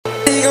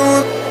we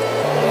gon'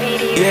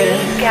 Yeah,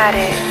 got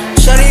it.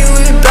 Shawty,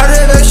 we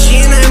better like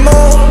she in that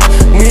mood.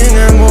 We in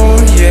that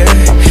mood, yeah.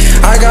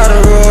 I got a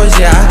rose,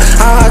 yeah.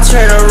 I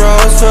trade a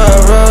rose for a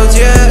rose,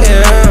 yeah,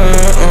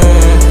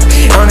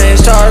 yeah. On this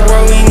dark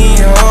road, we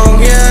need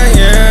home, yeah,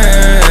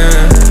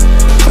 yeah.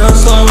 No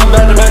slow, I'm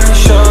about to back the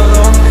show,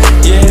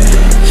 yeah.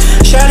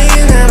 Shawty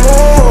in that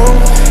mood.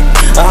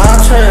 I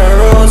trade a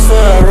rose for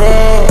a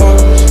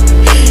rose,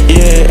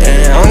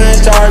 yeah. On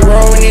this dark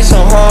road, we need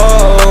some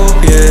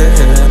hope, yeah.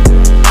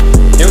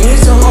 You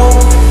need some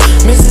hope,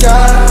 Miss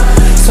God.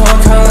 So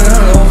I'm calling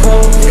on no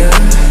hope, yeah.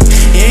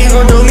 You ain't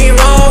gon' do me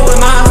wrong with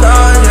my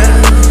thoughts, yeah.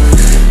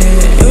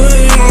 Yeah, you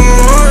ain't gon'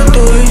 wanna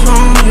do these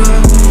songs, yeah.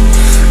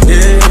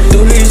 Yeah,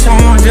 do these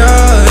songs,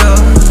 yeah.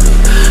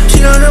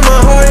 She done in my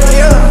heart,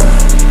 yeah.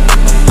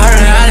 I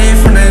done had it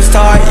from the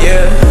start,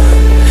 yeah.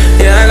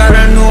 Yeah, I got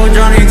a new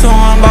Johnny to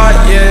unbox,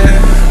 yeah.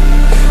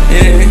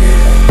 Yeah,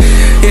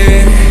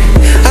 yeah.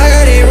 I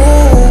got it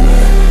room.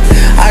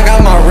 I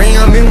got my ring,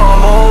 I'm in my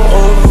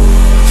mode.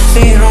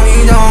 See, don't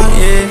you don't,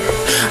 yeah.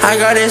 I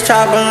got this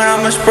chopper and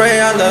I'ma spray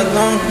out the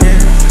lung, yeah.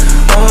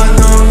 Oh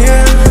no,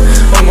 yeah.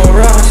 I'm a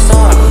rock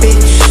star,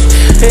 bitch.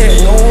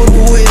 Yeah, no one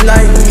do it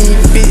like me,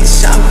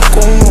 bitch. I'm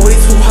going way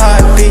too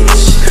hard,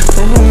 bitch.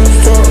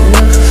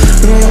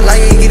 You don't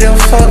like it, get the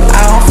fuck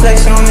out. I'm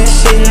flexing on this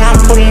shit and I'm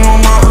putting on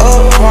my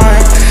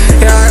upright.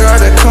 Yeah, I got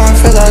the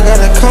comfort, I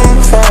got the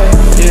comfort,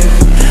 yeah,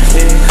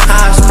 yeah.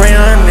 I spray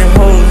on them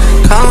hoes,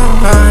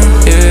 combine,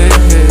 yeah,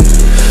 yeah.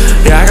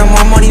 Yeah, I got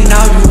more money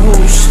now, you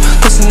hoes.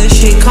 Listen, this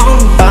shit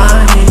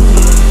combine,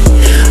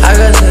 yeah. I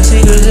got some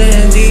secrets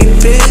in deep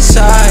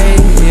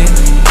inside, yeah.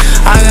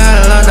 I got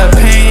a lot of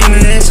pain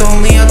and it's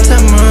only up to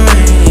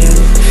mine,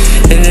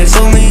 yeah. And it's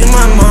only in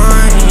my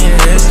mind,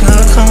 yeah. It's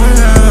not coming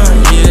out,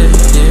 yeah,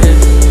 yeah.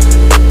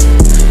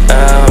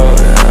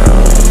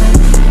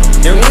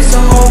 You need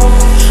some hope,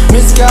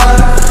 Miss God.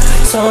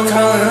 So I'm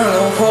calling on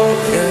no hope,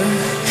 yeah.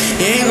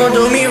 You ain't gon'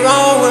 do me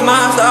wrong with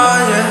my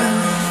thoughts, yeah.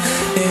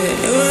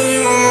 Yeah, you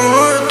ain't gon'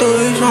 wanna do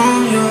these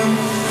songs, yeah.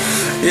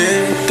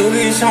 Yeah, do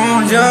these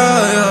songs,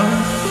 yeah,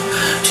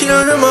 yeah. She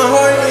done in my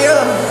heart,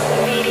 yeah.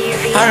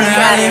 I done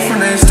had it from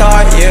the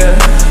start, yeah.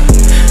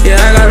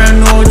 Yeah, I got a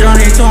new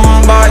Johnny to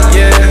unbox,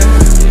 yeah.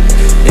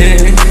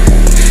 Yeah.